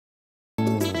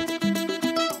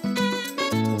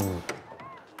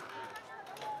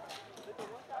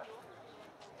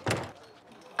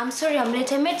I'm sorry I'm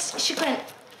late. I met Shiko and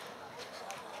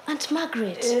Aunt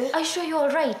Margaret. Are you sure you're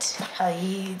all right?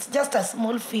 It's just a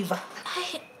small fever.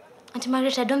 Aunt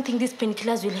Margaret, I don't think these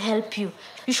painkillers will help you.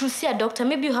 You should see a doctor.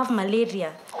 Maybe you have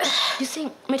malaria. You see,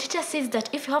 my teacher says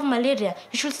that if you have malaria,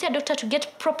 you should see a doctor to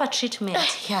get proper treatment.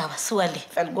 Yeah, surely,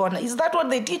 Felgona. Is that what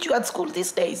they teach you at school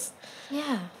these days?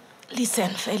 Yeah.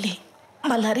 Listen, Feli,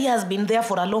 malaria has been there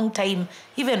for a long time,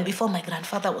 even before my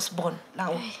grandfather was born.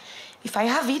 Now, if I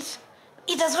have it,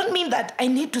 it doesn't mean that I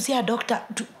need to see a doctor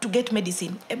to get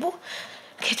medicine. Ebu,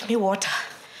 get me water.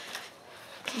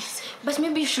 Please. But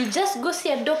maybe you should just go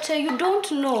see a doctor. You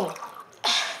don't know.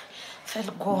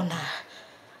 Felgona.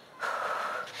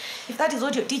 If that is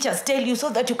what your teachers tell you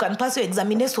so that you can pass your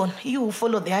examination, you will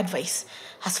follow the advice.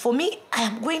 As for me, I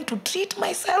am going to treat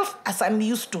myself as I'm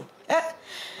used to.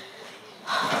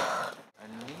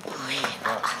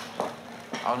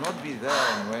 I'll not be there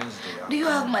on Wednesday. Do you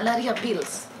have malaria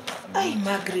pills? Hey,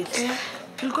 Margaret.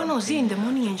 Filgona was here in the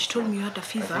morning and she told me you had a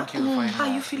fever. How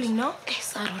are you feeling now?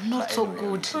 Yes, Aaron, not so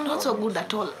good. Not so good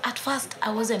at all. At first,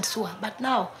 I wasn't sure, but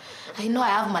now I know I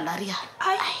have malaria.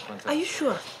 Are you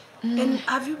sure? And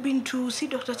have you been to see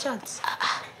Dr. Charles?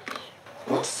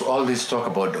 What's all this talk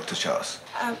about, Dr. Charles?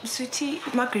 Sweetie,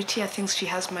 Margaret here thinks she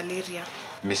has malaria.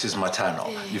 Mrs.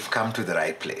 Matano, you've come to the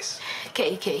right place.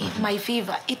 KK, my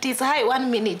fever, it is high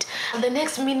 1 minute. And the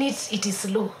next minute, it is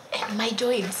low. And my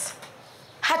joints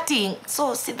hurting.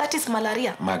 So, see, that is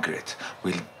malaria. Margaret,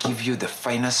 we'll give you the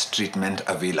finest treatment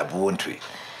available, won't we?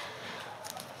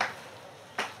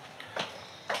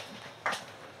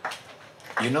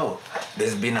 You know,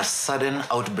 there's been a sudden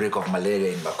outbreak of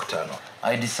malaria in Makutano.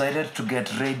 I decided to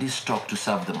get ready stock to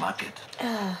serve the market.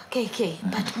 KK,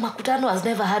 but Makutano has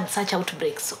never had such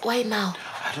outbreaks. Why now?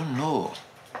 I don't know.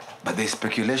 But there's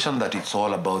speculation that it's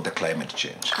all about the climate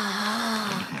change.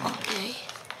 Okay.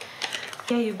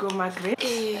 Here you go, Margaret.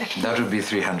 That would be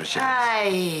 300 shillings.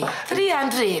 Aye,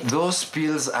 300. Those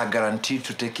pills are guaranteed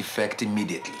to take effect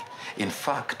immediately. In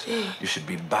fact, you should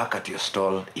be back at your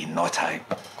stall in no time.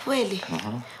 Really?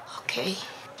 Okay.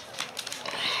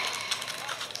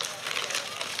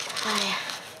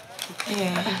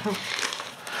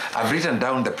 I've written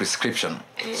down the prescription,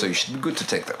 so you should be good to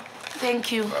take them.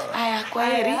 Thank you. Bye.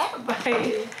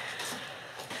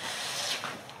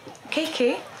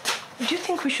 KK, do you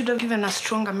think we should have given her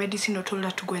stronger medicine or told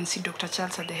her to go and see Dr.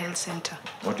 Charles at the health center?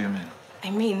 What do you mean?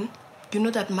 I mean, you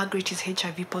know that Margaret is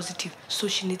HIV positive, so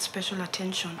she needs special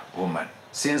attention. Woman,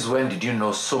 since when did you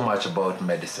know so much about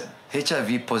medicine?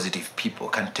 HIV positive people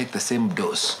can take the same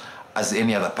dose as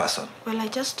any other person. Well, I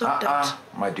just thought that...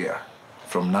 My dear,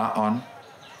 from now on,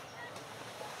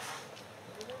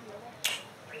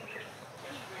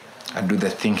 I do the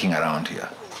thinking around here.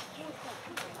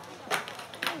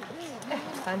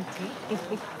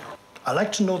 I'd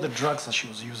like to know the drugs that she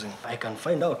was using. I can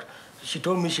find out. She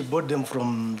told me she bought them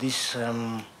from this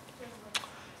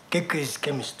KK's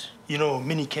chemist. You know,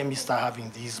 many chemists are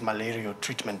having these malaria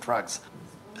treatment drugs.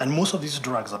 And most of these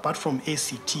drugs, apart from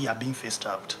ACT, are being phased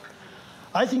out.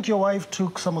 I think your wife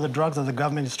took some of the drugs that the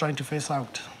government is trying to phase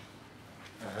out.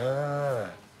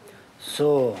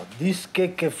 So this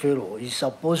KK fellow is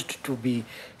supposed to be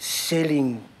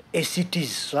selling ACTs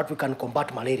so that we can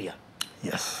combat malaria?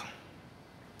 Yes.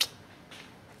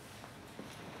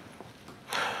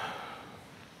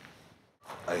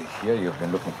 I hear you've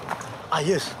been looking for me.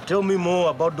 Yes. Tell me more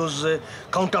about those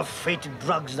counterfeit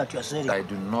drugs that you are selling. I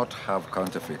do not have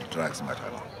counterfeit drugs,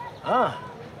 Matano.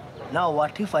 Now,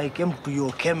 what if I came to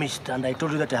your chemist and I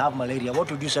told you that I have malaria? What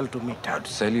would you sell to me? I'd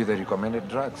sell you the recommended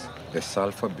drugs, the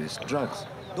sulfur-based drugs.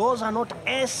 Those are not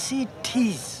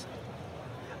ACTs.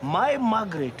 My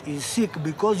Margaret is sick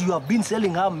because you have been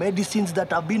selling her medicines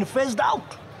that have been phased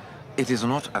out. It is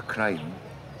not a crime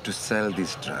to sell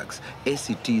these drugs.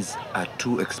 ACTs are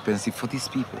too expensive for these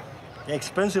people.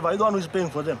 Expensive? Are you the one who's paying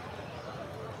for them?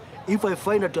 If I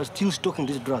find that you're still stocking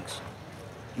these drugs,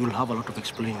 you'll have a lot of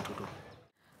explaining to do.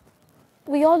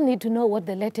 We all need to know what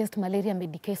the latest malaria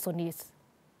medication is.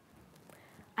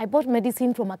 I bought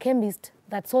medicine from a chemist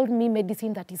that sold me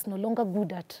medicine that is no longer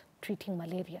good at treating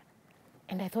malaria.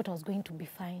 And I thought I was going to be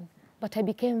fine. But I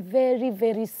became very,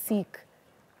 very sick.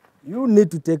 You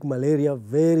need to take malaria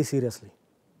very seriously.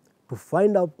 To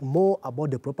find out more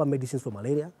about the proper medicines for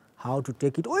malaria, how to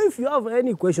take it, or if you have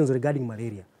any questions regarding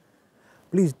malaria,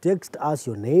 please text us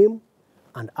your name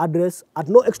and address at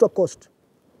no extra cost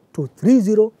to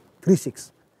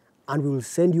 3036, and we will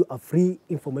send you a free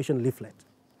information leaflet.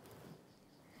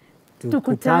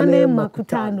 Tukutane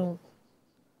Makutano.